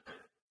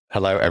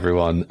Hello,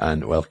 everyone,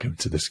 and welcome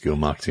to the School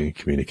Marketing and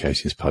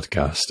Communications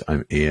Podcast.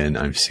 I'm Ian,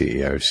 I'm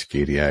CEO of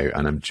Scudio,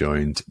 and I'm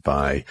joined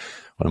by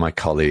one of my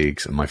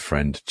colleagues and my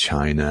friend,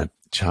 China.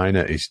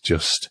 China is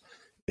just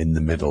in the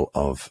middle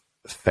of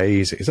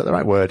phasing, is that the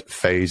right word?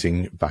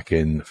 Phasing back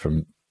in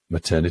from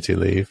maternity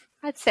leave?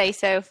 I'd say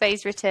so.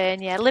 Phased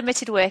return, yeah.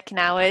 Limited working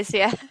hours,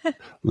 yeah.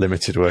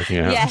 Limited working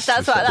hours. Yes,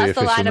 that's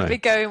the line I've been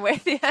going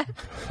with,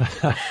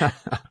 yeah.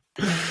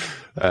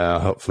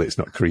 Hopefully it's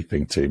not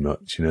creeping too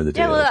much, you know the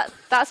deal. Yeah, well,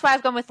 that's why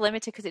I've gone with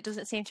limited, because it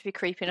doesn't seem to be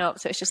creeping up,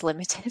 so it's just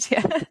limited,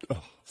 yeah.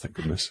 Oh, thank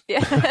goodness.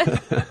 Yeah.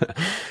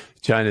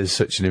 China is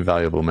such an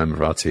invaluable member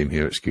of our team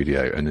here at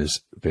Scudio and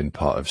has been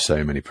part of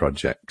so many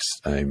projects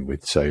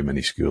with so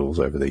many schools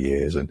over the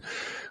years, and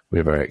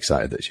we're very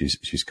excited that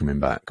she's coming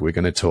back. We're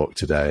going to talk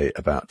today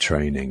about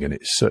training, and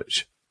it's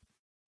such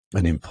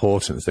an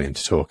important thing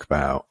to talk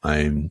about.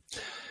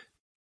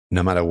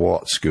 No matter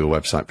what school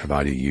website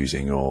provider you're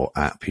using or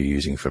app you're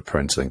using for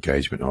parental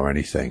engagement or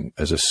anything,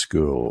 as a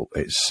school,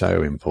 it's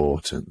so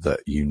important that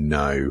you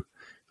know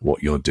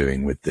what you're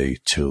doing with the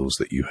tools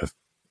that you have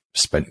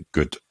spent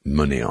good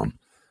money on.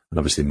 And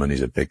obviously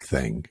money's a big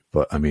thing,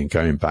 but I mean,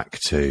 going back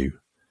to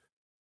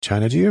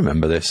China, do you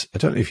remember this? I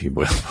don't know if you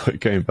will, but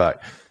going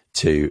back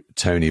to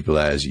Tony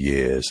Blair's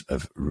years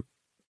of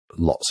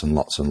lots and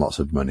lots and lots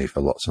of money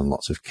for lots and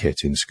lots of kit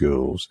in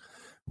schools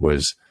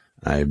was,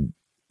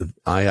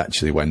 I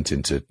actually went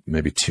into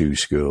maybe 2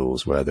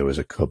 schools where there was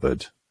a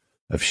cupboard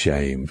of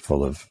shame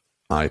full of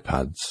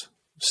iPads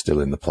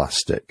still in the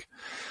plastic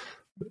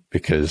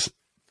because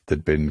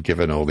they'd been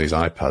given all these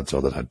iPads,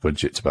 or they'd had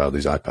budget to buy all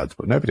these iPads,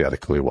 but nobody had a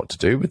clue what to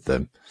do with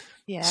them.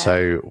 Yeah.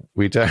 So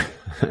we don't,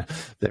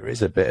 there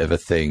is a bit of a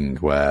thing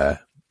where,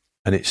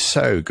 and it's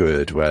so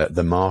good where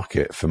the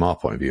market from our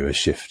point of view has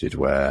shifted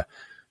where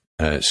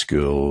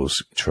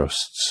schools,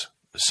 trusts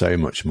are so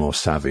much more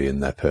savvy in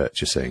their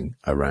purchasing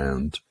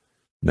around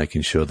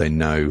making sure they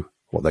know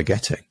what they're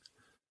getting.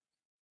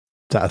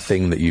 Is that a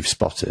thing that you've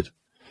spotted?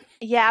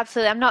 Yeah,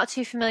 absolutely. I'm not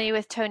too familiar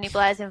with Tony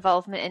Blair's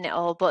involvement in it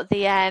all, but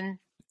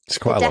it's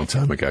quite a long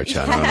time ago,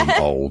 China, and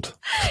I'm old.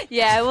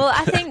 Yeah, well,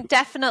 I think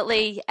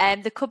definitely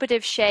the cupboard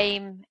of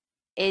shame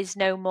is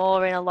no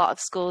more in a lot of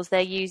schools.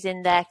 They're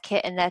using their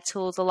kit and their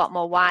tools a lot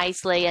more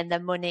wisely, and their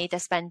money, they're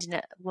spending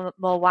it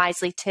more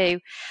wisely too.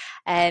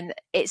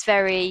 It's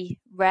very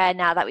rare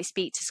now that we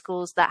speak to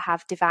schools that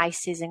have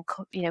devices and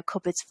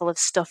cupboards full of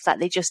stuff that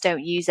they just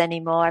don't use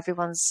anymore.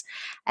 Everyone's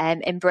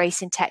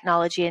embracing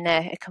technology in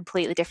a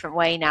completely different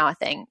way now, I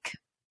think.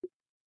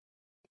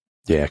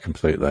 Yeah,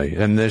 completely.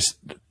 And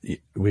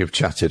we've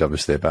chatted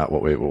obviously about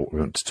what we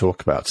want to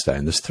talk about today,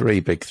 and there's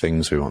 3 big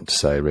things we want to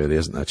say, really,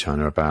 isn't there,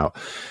 China, about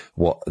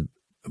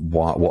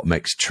what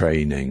makes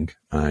training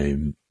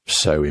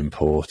so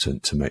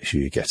important to make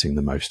sure you're getting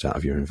the most out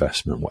of your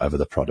investment, whatever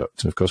the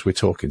product. And of course, we're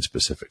talking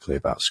specifically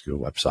about school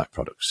website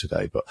products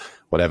today, but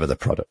whatever the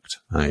product.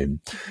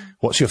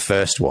 What's your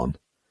first one?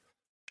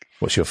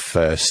 What's your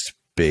first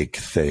big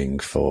thing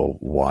for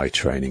why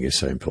training is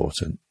so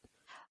important?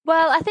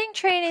 Well, I think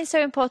training is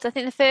so important. I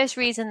think the first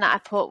reason that I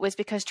put was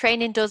because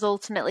training does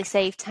ultimately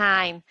save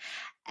time.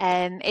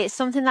 It's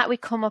something that we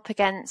come up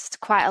against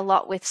quite a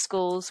lot with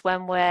schools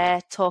when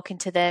we're talking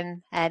to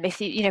them.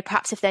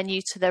 Perhaps if they're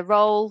new to their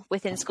role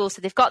within school,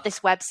 so they've got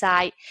this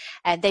website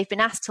and they've been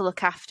asked to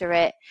look after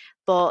it,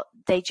 but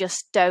they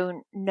just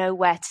don't know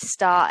where to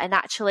start. And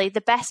actually,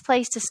 the best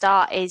place to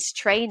start is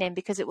training,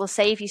 because it will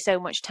save you so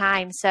much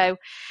time. So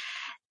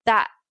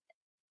that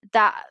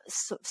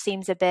sort of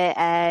seems a bit.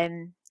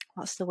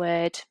 What's the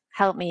word?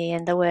 Help me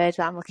in the word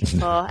that I'm looking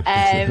for.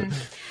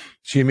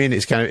 So you mean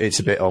it's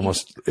a bit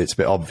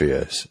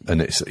obvious,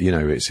 and it's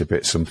a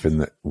bit something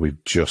that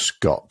we've just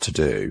got to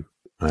do,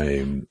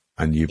 and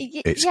you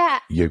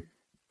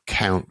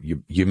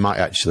might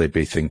actually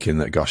be thinking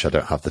that, gosh, I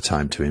don't have the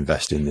time to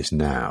invest in this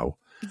now.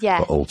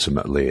 Yeah. But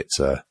ultimately, it's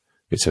a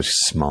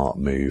smart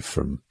move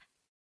from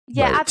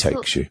where it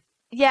takes you.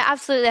 Yeah,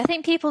 absolutely. I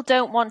think people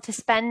don't want to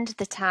spend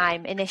the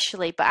time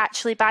initially, but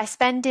actually by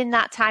spending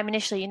that time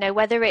initially,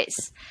 whether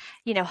it's,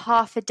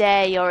 half a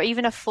day or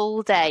even a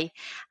full day,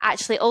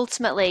 actually,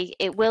 ultimately,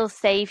 it will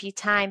save you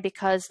time,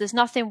 because there's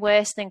nothing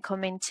worse than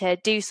coming to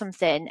do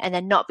something and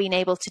then not being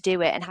able to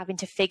do it and having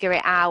to figure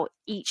it out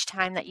each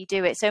time that you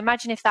do it. So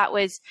imagine if that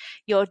was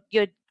your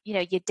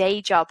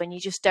day job and you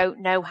just don't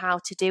know how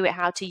to do it,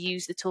 how to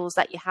use the tools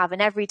that you have.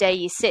 And every day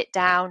you sit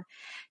down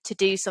to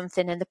do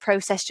something and the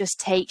process just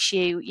takes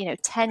you,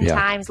 10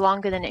 times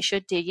longer than it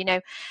should do.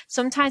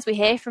 Sometimes we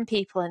hear from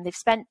people and they've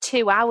spent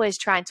 2 hours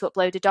trying to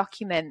upload a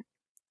document.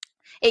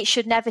 It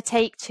should never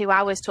take 2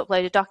 hours to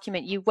upload a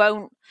document. You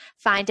won't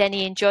find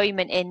any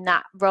enjoyment in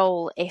that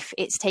role if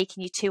it's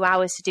taking you 2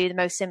 hours to do the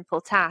most simple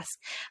task.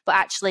 But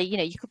actually,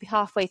 you could be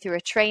halfway through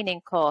a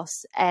training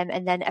course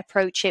and then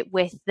approach it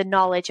with the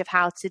knowledge of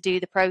how to do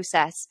the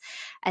process.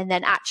 And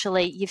then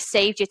actually you've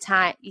saved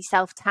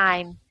yourself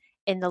time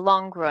in the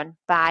long run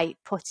by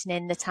putting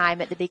in the time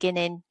at the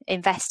beginning,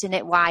 investing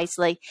it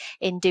wisely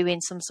in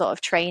doing some sort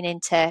of training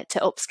to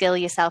upskill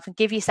yourself and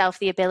give yourself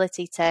the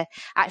ability to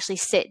actually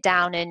sit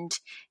down and,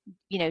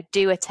 you know,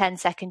 do a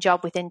 10-second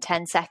job within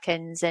 10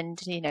 seconds and,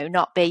 you know,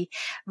 not be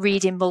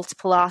reading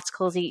multiple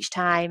articles each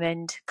time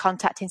and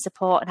contacting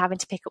support and having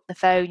to pick up the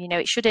phone. You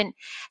know,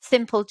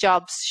 simple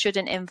jobs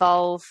shouldn't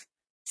involve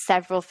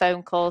several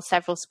phone calls,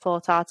 several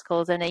support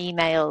articles and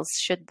emails,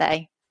 should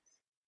they?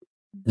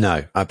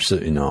 No,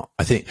 absolutely not.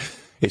 I think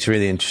it's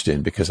really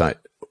interesting because I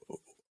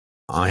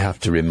have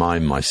to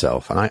remind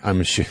myself, and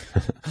I'm assuming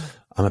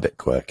I'm a bit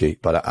quirky,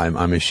 but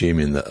I'm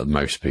assuming that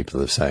most people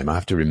are the same. I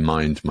have to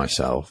remind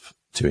myself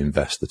to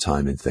invest the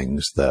time in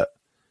things that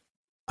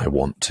I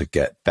want to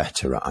get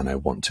better at and I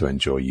want to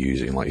enjoy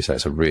using. Like you say,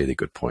 it's a really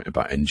good point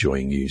about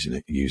enjoying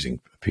using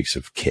a piece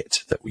of kit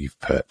that we've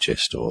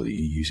purchased or that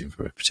you're using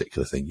for a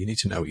particular thing. You need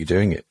to know what you're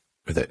doing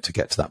with it to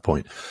get to that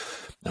point.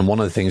 And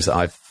one of the things that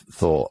I've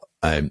thought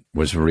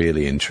was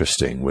really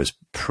interesting was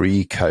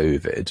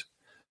pre-COVID,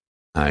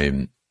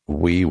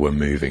 we were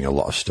moving a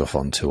lot of stuff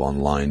onto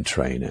online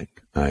training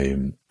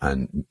and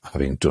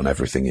having done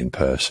everything in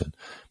person,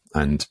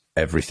 and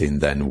everything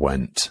then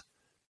went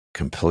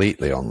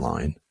completely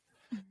online.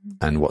 Mm-hmm.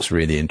 And what's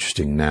really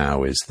interesting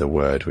now is the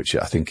word, which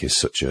I think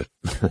is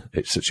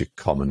it's such a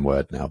common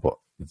word now, but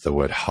the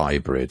word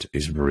hybrid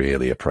is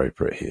really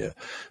appropriate here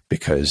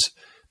because,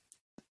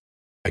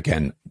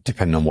 again,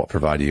 depending on what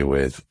provider you're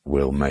with,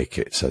 will make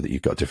it so that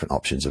you've got different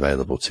options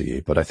available to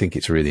you. But I think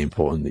it's really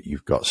important that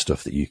you've got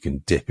stuff that you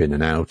can dip in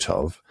and out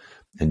of,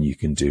 and you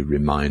can do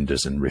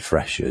reminders and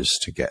refreshers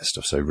to get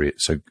stuff.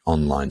 So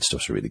online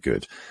stuff's really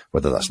good,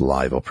 whether that's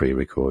live or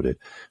pre-recorded.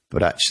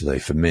 But actually,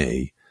 for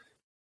me,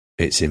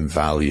 it's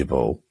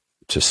invaluable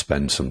to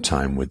spend some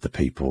time with the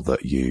people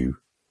that you,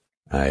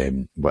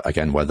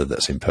 again, whether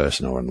that's in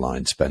person or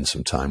online, spend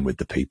some time with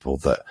the people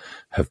that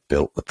have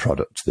built the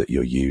product that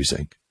you're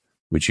using.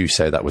 Would you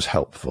say that was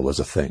helpful as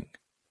a thing?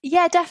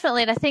 Yeah,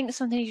 definitely. And I think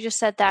something you just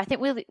said there, I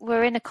think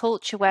we're in a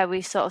culture where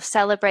we sort of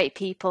celebrate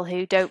people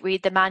who don't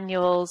read the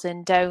manuals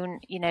and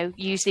don't, you know,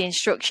 use the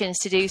instructions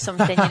to do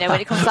something, you know, when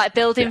it comes to like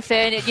building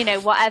furniture, you know,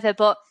 whatever.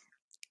 But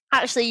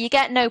actually, you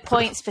get no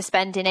points for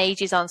spending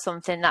ages on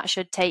something that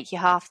should take you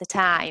half the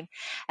time.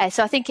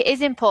 So I think it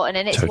is important,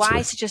 and it's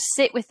wise to just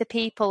sit with the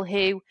people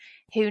who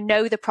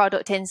know the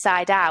product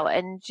inside out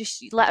and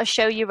just let us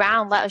show you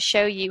around, let us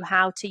show you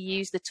how to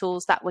use the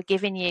tools that we're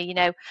giving you. You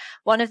know,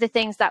 one of the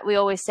things that we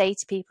always say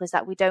to people is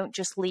that we don't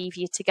just leave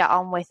you to get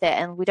on with it,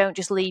 and we don't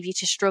just leave you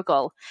to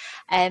struggle.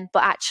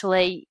 But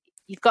actually,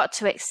 you've got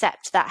to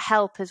accept that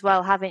help as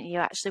well, haven't you?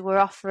 Actually, we're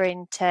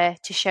offering to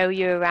show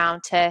you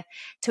around, to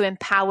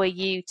empower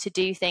you to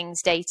do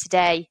things day to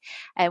day.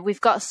 We've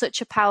got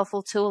such a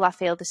powerful tool, I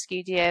feel, the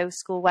Scudio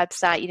School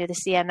website, you know, the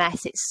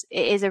CMS, it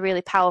is a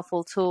really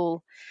powerful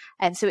tool.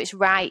 And so it's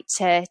right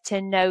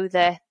to know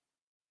the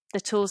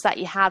tools that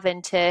you have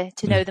and to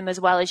know them as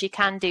well as you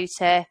can do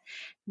to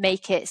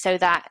make it so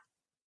that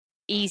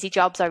easy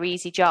jobs are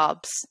easy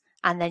jobs.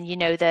 And then, you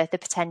know, the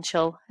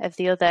potential of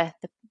the other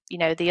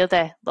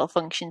little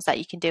functions that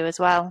you can do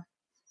as well.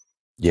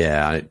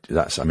 Yeah,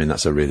 that's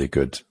a really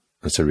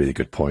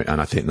good point.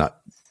 And I think that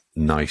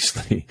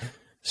nicely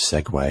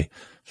segue,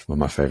 it's one of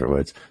my favorite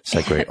words,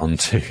 segue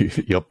onto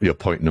your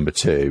point number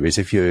 2 is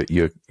if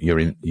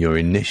your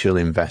initial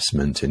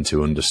investment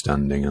into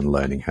understanding and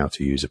learning how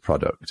to use a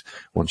product,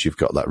 once you've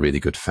got that really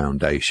good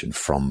foundation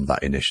from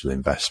that initial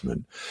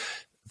investment,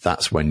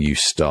 that's when you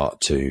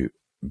start to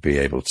be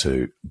able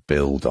to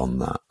build on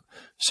that.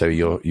 So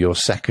your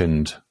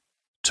second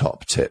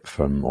top tip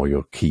or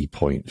your key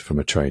point from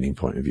a training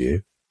point of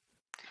view?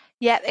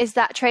 Yeah, is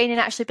that training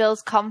actually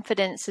builds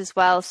confidence as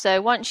well.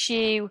 So once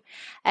you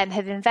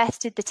have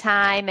invested the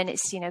time and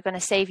it's, you know, going to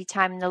save you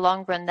time in the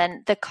long run,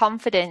 then the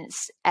confidence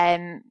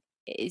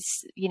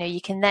is, you know,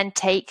 you can then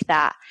take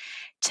that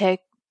to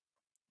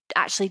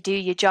actually do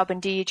your job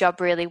and do your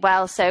job really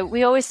well. So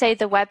we always say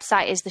the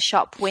website is the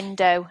shop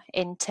window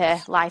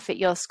into life at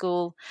your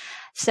school.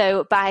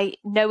 So by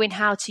knowing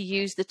how to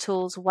use the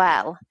tools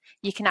well,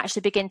 you can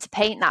actually begin to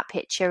paint that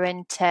picture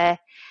and to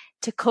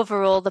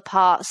cover all the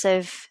parts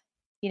of,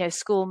 you know,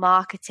 school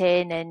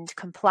marketing and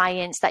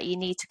compliance that you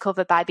need to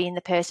cover by being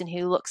the person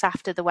who looks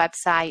after the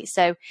website.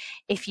 So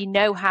if you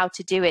know how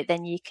to do it,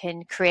 then you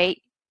can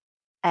create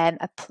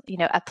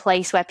a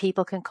place where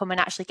people can come and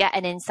actually get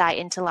an insight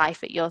into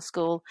life at your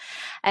school.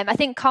 I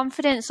think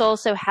confidence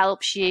also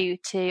helps you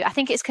I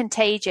think it's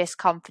contagious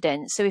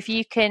confidence. So if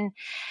you can,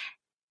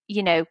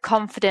 you know,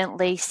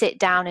 confidently sit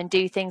down and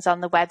do things on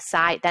the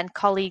website, then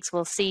colleagues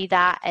will see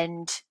that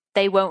and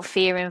they won't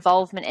fear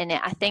involvement in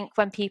it. I think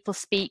when people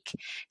speak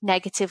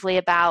negatively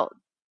about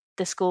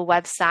the school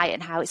website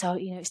and how it's,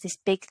 it's this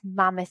big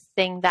mammoth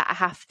thing that I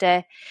have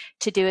to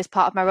do as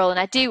part of my role. And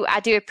I do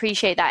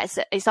appreciate that.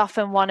 It's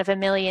often one of a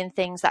million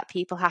things that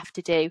people have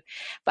to do.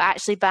 But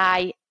actually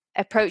by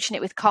approaching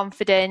it with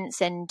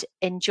confidence and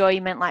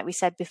enjoyment, like we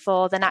said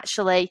before, then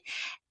actually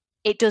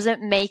it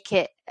doesn't make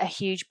it a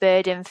huge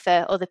burden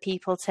for other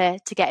people to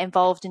get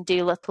involved and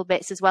do little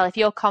bits as well. If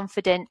you're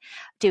confident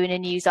doing a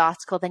news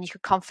article, then you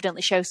could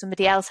confidently show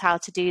somebody else how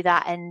to do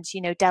that, and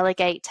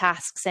delegate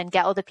tasks and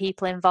get other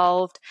people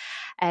involved.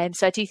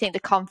 So I do think the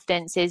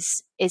confidence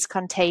is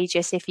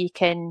contagious if you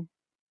can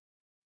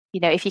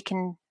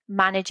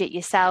manage it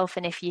yourself,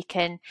 and if you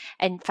can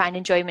and find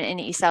enjoyment in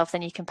it yourself,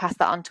 then you can pass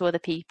that on to other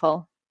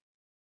people.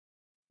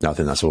 I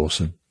think that's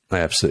awesome. I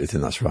absolutely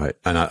think that's right.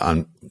 And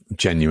I'm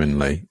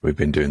genuinely, we've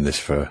been doing this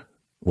for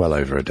well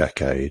over a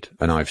decade,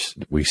 and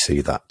we see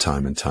that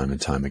time and time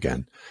and time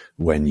again.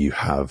 When you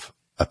have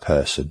a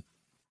person,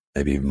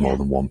 maybe even more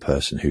than one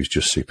person, who's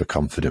just super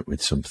confident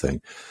with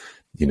something,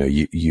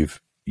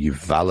 you've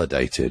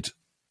validated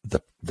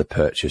the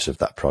purchase of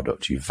that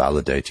product. You've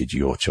validated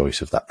your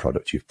choice of that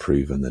product. You've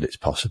proven that it's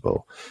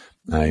possible.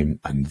 And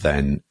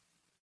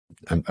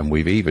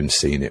we've even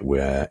seen it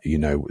where,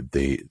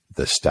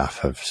 the staff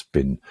have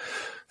been,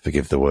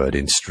 forgive the word,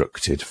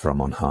 instructed from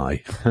on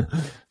high,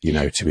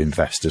 to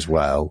invest as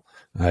well.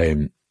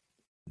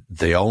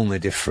 The only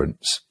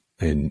difference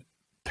in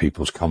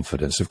people's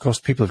confidence, of course,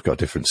 people have got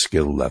different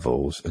skill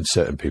levels, and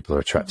certain people are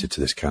attracted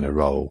to this kind of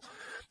role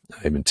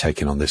and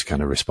taking on this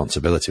kind of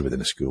responsibility within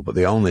a school. But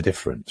the only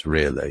difference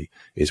really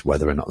is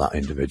whether or not that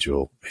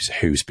individual is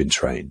who's been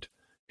trained,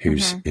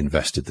 who's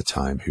invested the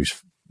time,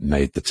 who's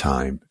made the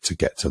time to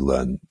get to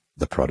learn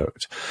the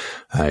product.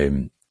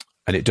 And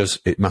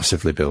it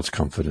massively builds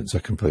confidence. I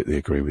completely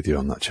agree with you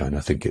on that, China.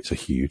 I think it's a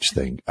huge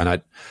thing.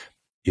 And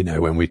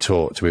when we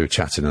talked, we were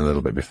chatting a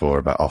little bit before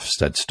about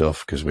Ofsted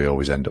stuff, because we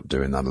always end up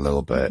doing that a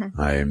little bit.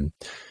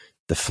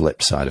 The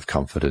flip side of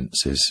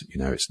confidence is,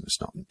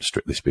 it's not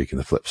strictly speaking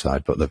the flip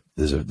side, but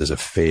there's a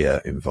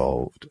fear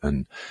involved.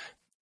 And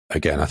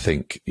again, I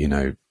think,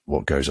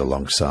 what goes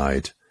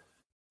alongside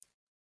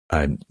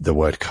the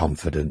word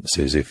confidence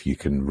is if you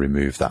can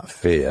remove that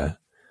fear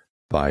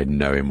by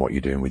knowing what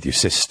you're doing with your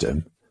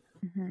system,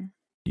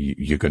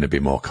 you're going to be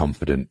more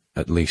confident,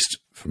 at least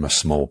from a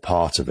small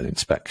part of an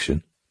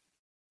inspection.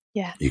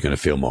 Yeah. You're going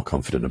to feel more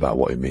confident about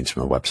what it means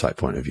from a website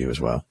point of view as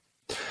well.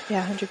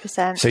 Yeah,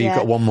 100%. So you've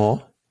got one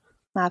more?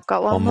 I've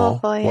got one more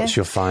for you. What's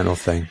your final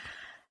thing?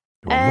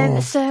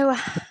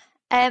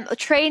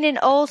 Training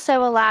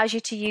also allows you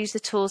to use the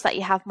tools that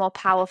you have more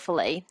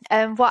powerfully.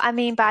 What I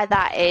mean by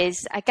that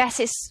is, I guess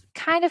it's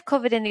kind of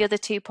covered in the other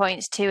 2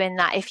 points too, in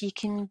that if you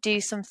can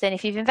do something,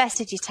 if you've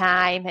invested your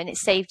time and it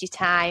saved you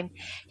time,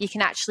 you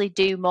can actually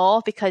do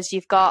more, because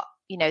you've got,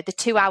 the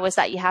 2 hours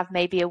that you have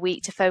maybe a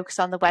week to focus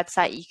on the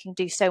website. You can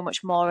do so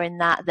much more in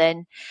that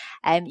than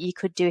you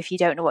could do if you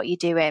don't know what you're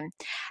doing.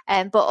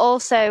 But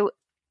also,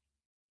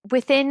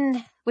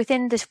 within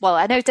this, well,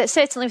 I know that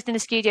certainly within the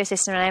Scudio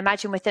system, and I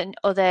imagine within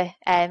other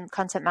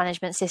content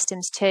management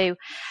systems too,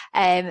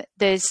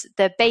 there's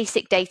the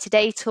basic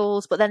day-to-day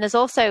tools, but then there's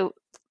also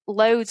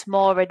loads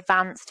more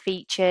advanced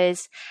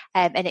features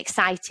and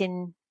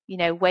exciting,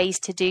 ways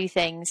to do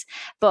things.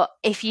 But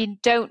if you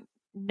don't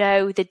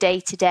know the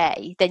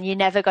day-to-day, then you're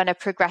never going to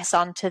progress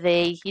on to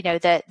the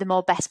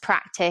more best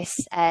practice,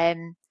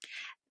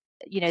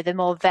 the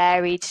more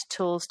varied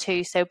tools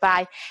too. So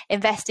by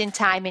investing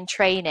time in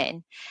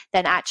training,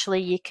 then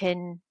actually you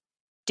can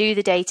do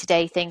the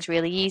day-to-day things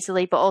really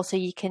easily, but also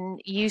you can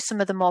use some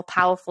of the more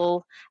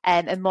powerful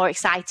and more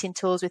exciting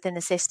tools within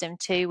the system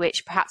too,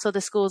 which perhaps other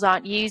schools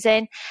aren't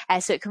using.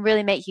 So it can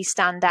really make you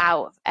stand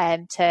out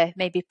to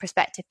maybe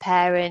prospective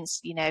parents,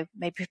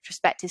 maybe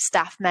prospective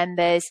staff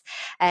members,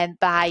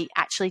 by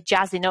actually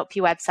jazzing up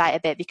your website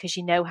a bit because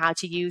you know how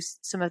to use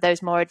some of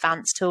those more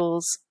advanced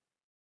tools.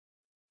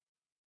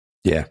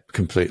 Yeah,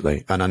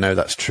 completely. And I know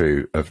that's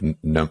true of,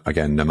 no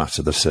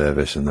matter the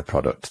service and the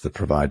product, the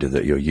provider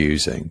that you're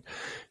using,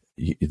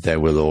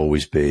 there will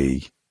always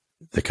be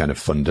the kind of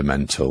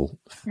fundamental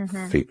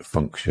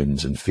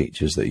functions and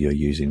features that you're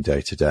using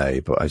day to day.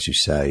 But as you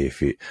say,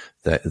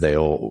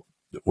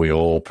 we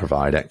all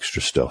provide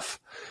extra stuff.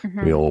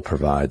 We all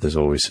provide, there's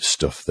always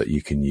stuff that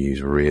you can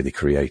use really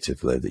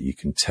creatively, that you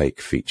can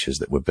take features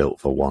that were built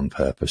for one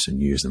purpose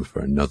and use them for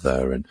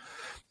another, and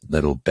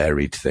little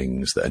buried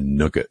things that are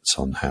nuggets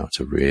on how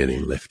to really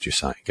lift your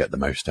site and get the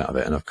most out of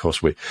it. And of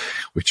course, we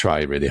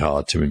try really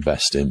hard to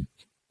invest in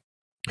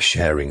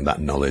sharing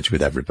that knowledge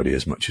with everybody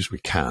as much as we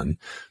can.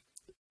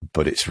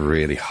 But it's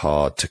really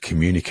hard to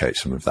communicate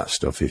some of that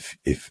stuff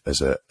if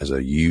as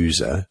a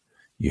user,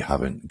 you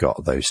haven't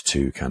got those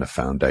two kind of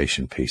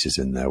foundation pieces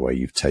in there where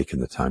you've taken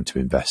the time to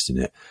invest in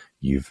it.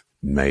 We've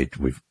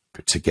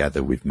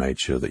made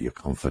sure that your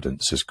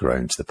confidence has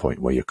grown to the point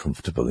where you're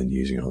comfortable in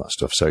using all that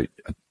stuff. So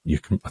I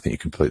think you're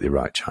completely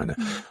right, China.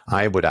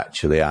 I would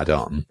actually add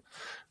on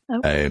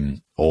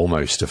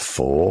almost a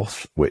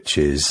fourth, which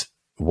is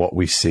what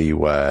we see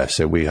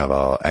so we have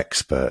our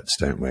experts,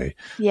 don't we?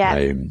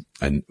 Yeah.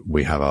 And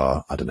we have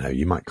our, I don't know,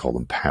 you might call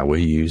them power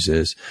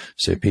users.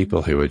 So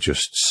people who are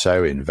just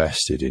so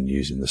invested in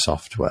using the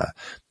software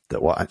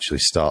that what actually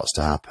starts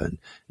to happen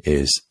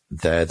is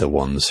they're the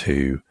ones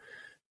who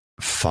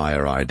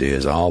fire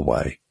ideas our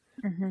way.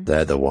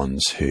 they're the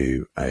ones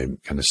who kind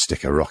of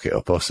stick a rocket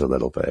up us a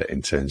little bit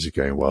in terms of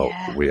going, well,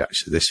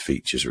 this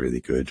feature's really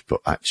good,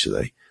 but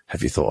actually,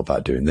 have you thought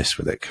about doing this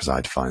with it? Because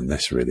I'd find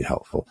this really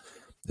helpful.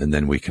 And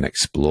then we can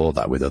explore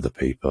that with other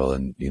people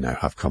and,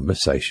 have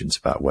conversations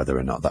about whether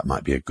or not that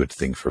might be a good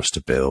thing for us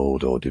to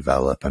build or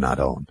develop and add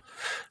on.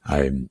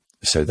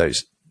 So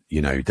those,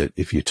 that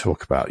if you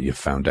talk about your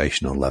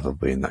foundational level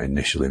being that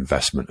initial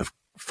investment of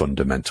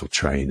fundamental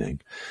training,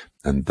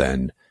 and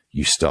then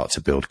you start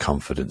to build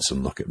confidence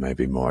and look at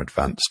maybe more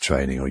advanced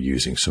training or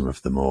using some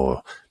of the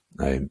more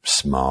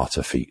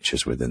smarter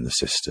features within the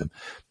system.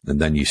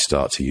 And then you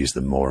start to use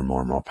them more and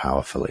more and more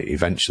powerfully.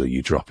 Eventually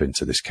you drop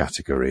into this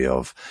category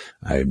of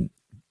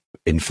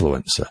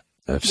influencer,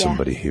 of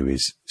somebody who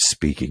is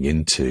speaking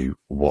into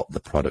what the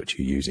product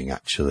you're using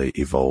actually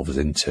evolves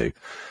into.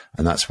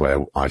 And that's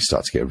where I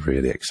start to get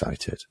really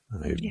excited.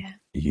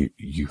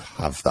 You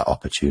have that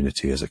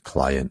opportunity as a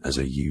client, as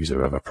a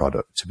user of a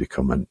product, to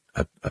become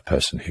a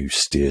person who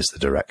steers the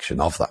direction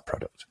of that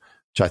product,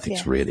 which I think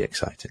is really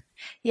exciting.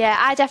 Yeah,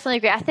 I definitely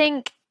agree. I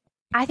think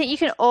you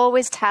can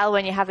always tell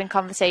when you're having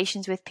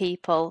conversations with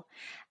people.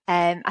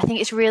 I think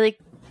it's really,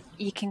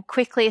 you can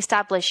quickly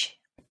establish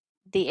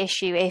the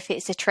issue if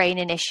it's a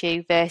training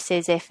issue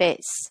versus if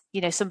it's,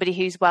 somebody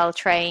who's well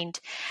trained.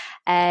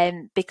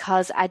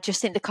 Because I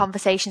just think the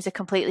conversations are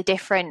completely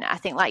different. I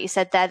think, like you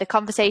said there, the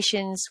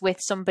conversations with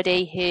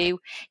somebody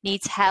who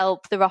needs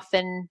help, they're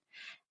often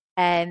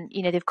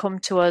they've come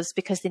to us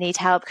because they need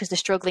help, because they're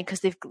struggling,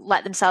 because they've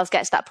let themselves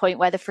get to that point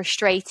where they're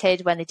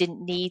frustrated when they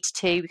didn't need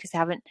to, because they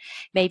haven't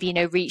maybe,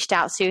 reached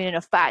out soon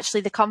enough. But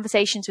actually the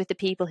conversations with the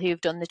people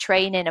who've done the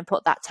training and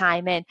put that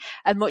time in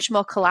are much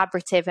more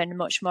collaborative and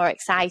much more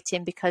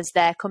exciting, because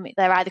they're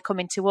either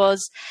coming to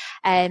us,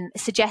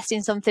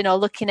 suggesting something or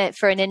looking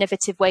for an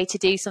innovative way to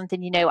do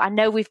something. I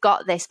know we've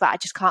got this, but I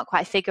just can't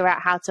quite figure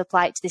out how to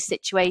apply it to this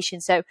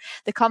situation. So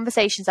the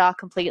conversations are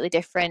completely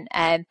different.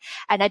 And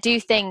I do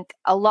think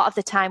a lot of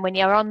the time when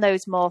you're on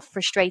those more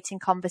frustrating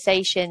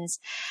conversations,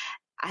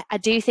 I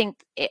do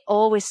think it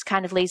always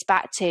kind of leads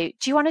back to,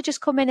 do you want to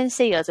just come in and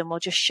see us and we'll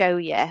just show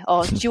you?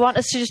 Or do you want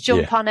us to just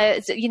jump on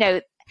it?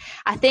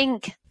 I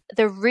think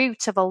the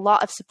root of a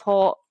lot of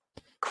support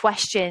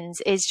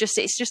questions is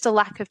it's just a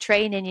lack of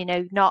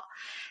training, not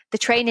the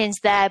training's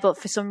there, but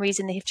for some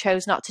reason they've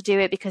chose not to do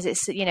it because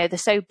it's, they're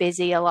so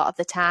busy a lot of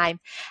the time.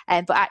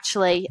 But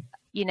actually,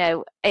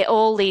 it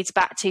all leads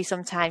back to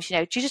sometimes, do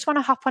you just want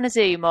to hop on a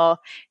Zoom, or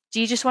do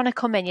you just want to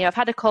come in? I've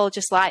had a call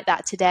just like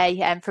that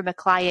today from a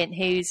client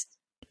who's,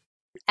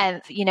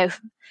 it's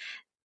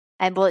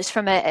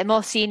from a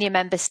more senior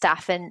member of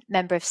staff, and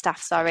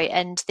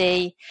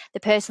the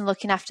person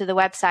looking after the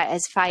website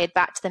has fired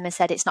back to them and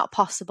said it's not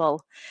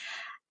possible.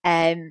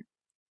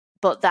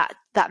 But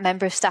that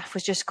member of staff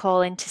was just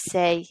calling to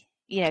say,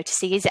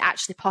 is it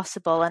actually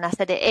possible? And I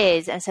said it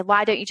is. And I said,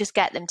 why don't you just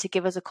get them to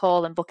give us a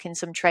call and book in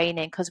some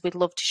training, because we'd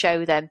love to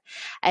show them.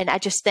 And I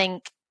just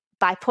think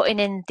by putting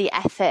in the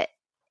effort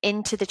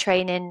into the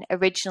training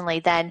originally,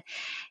 then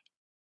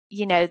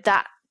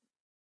that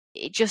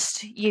it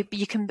just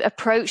you can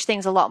approach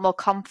things a lot more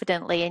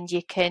confidently, and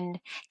you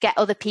can get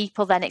other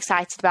people then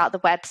excited about the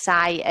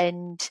website.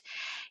 And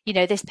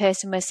this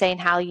person was saying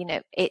how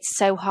it's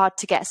so hard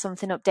to get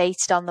something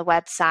updated on the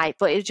website,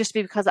 but it would just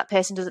be because that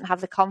person doesn't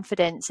have the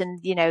confidence,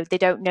 and they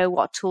don't know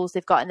what tools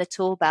they've got in the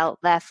tool belt.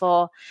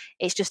 Therefore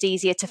it's just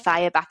easier to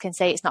fire back and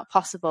say it's not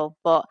possible.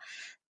 But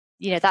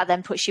that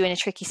then puts you in a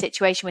tricky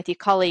situation with your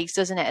colleagues,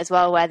 doesn't it, as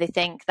well, where they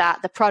think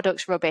that the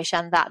product's rubbish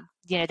and that,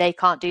 they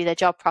can't do their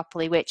job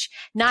properly, which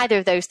neither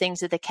of those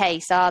things are the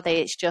case, are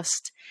they? It's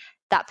just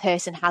that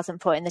person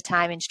hasn't put in the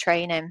time into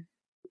training.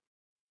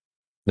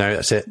 No,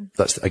 that's it.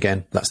 That's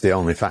the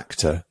only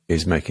factor,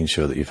 is making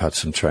sure that you've had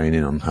some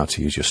training on how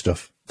to use your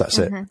stuff. That's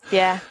it.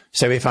 Yeah.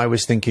 So if I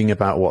was thinking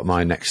about what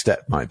my next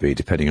step might be,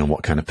 depending on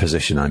what kind of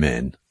position I'm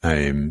in,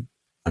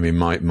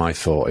 my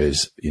thought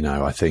is,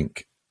 I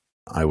think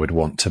I would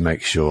want to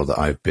make sure that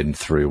I've been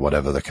through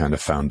whatever the kind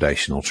of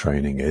foundational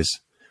training is,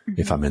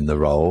 if I'm in the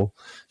role.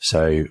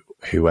 So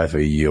whoever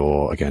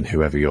your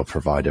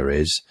provider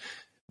is,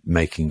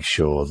 making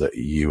sure that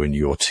you and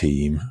your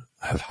team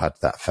have had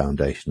that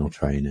foundational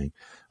training.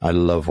 I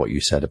love what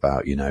you said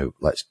about,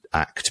 let's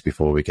act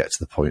before we get to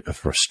the point of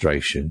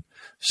frustration.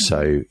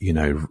 So,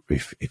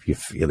 if you're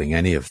feeling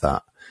any of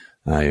that,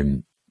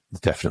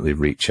 definitely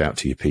reach out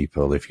to your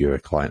people. If you're a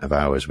client of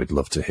ours, we'd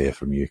love to hear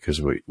from you,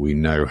 because we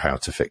know how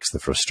to fix the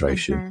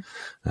frustration.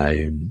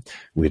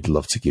 We'd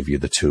love to give you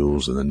the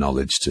tools and the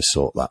knowledge to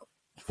sort that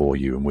for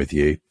you and with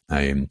you.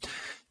 I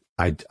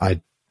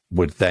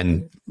would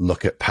then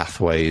look at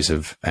pathways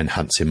of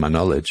enhancing my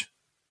knowledge.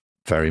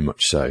 Very much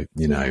so.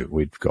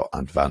 We've got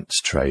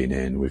advanced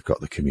training. We've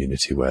got the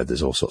community where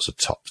there's all sorts of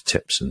top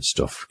tips and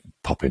stuff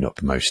popping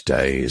up most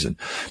days. And,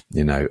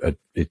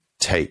 it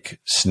take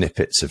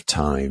snippets of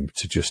time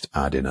to just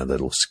add in a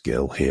little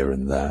skill here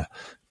and there.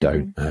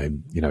 Don't,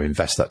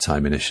 invest that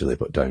time initially,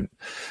 but don't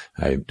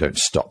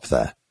stop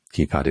there.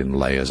 Keep adding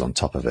layers on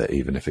top of it,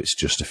 even if it's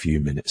just a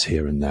few minutes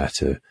here and there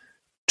to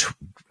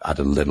add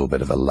a little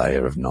bit of a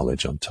layer of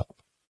knowledge on top.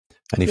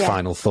 Any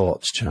final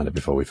thoughts, China,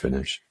 before we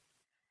finish?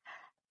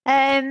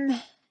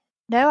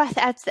 No,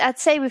 I'd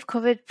say we've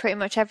covered pretty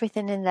much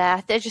everything in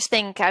there. I just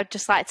think I'd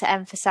just like to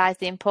emphasise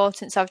the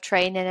importance of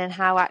training and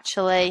how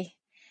actually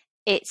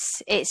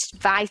it's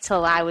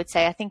vital. I would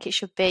say I think it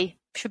should be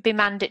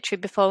mandatory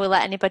before we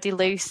let anybody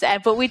loose.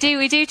 But we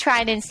do try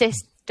and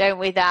insist, don't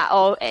we? That,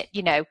 or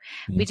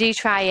we do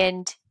try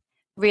and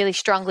really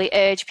strongly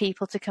urge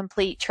people to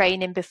complete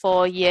training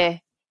before you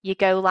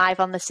go live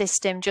on the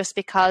system, just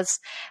because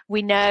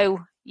we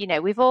know.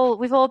 We've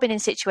all been in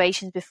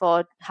situations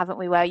before, haven't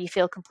we, where you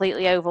feel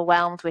completely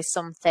overwhelmed with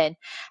something,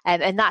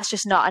 and that's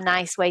just not a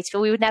nice way to feel.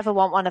 We would never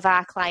want one of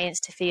our clients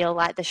to feel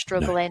like they're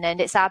struggling,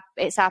 and it's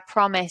our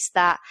promise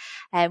that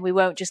we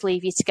won't just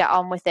leave you to get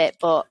on with it,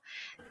 but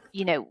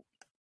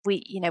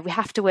we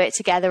have to work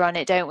together on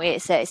it, don't we?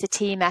 It's a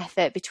team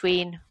effort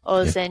between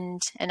us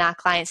and our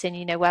clients, and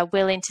we're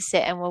willing to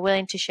sit and we're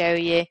willing to show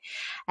you,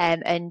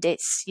 and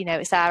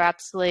it's our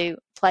absolute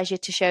pleasure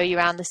to show you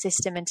around the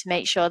system and to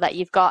make sure that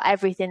you've got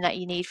everything that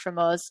you need from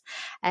us.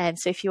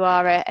 So if you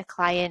are a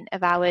client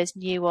of ours,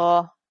 new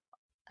or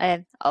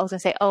I was going to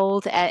say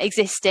old,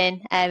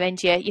 existing,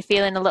 and you're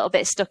feeling a little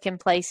bit stuck in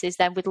places,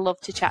 then we'd love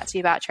to chat to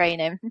you about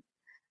training.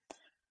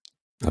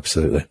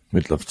 Absolutely,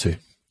 we'd love to.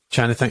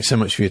 China, thanks so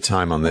much for your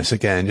time on this.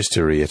 Again, just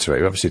to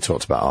reiterate, we obviously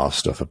talked about our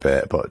stuff a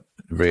bit, but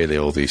really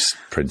all these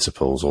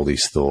principles, all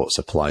these thoughts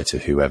apply to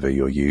whoever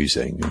you're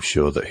using. I'm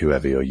sure that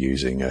whoever you're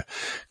using are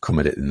come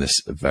at it in this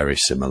very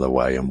similar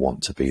way and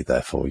want to be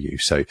there for you.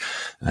 So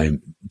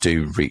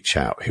do reach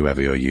out,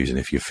 whoever you're using,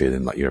 if you're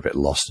feeling like you're a bit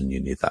lost and you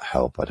need that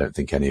help. I don't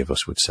think any of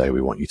us would say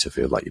we want you to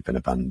feel like you've been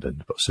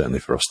abandoned, but certainly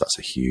for us, that's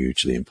a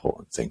hugely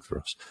important thing for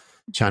us.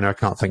 China, I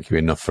can't thank you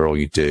enough for all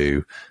you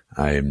do.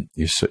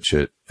 You're such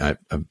a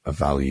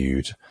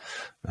valued,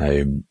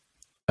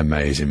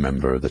 amazing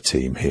member of the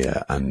team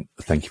here, and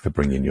thank you for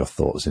bringing your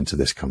thoughts into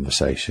this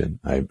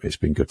conversation. It's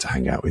been good to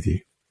hang out with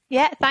you.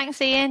 Yeah,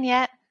 thanks, Ian.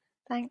 Yeah,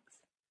 thanks.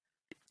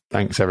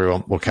 Thanks,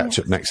 everyone. We'll catch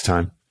up next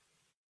time.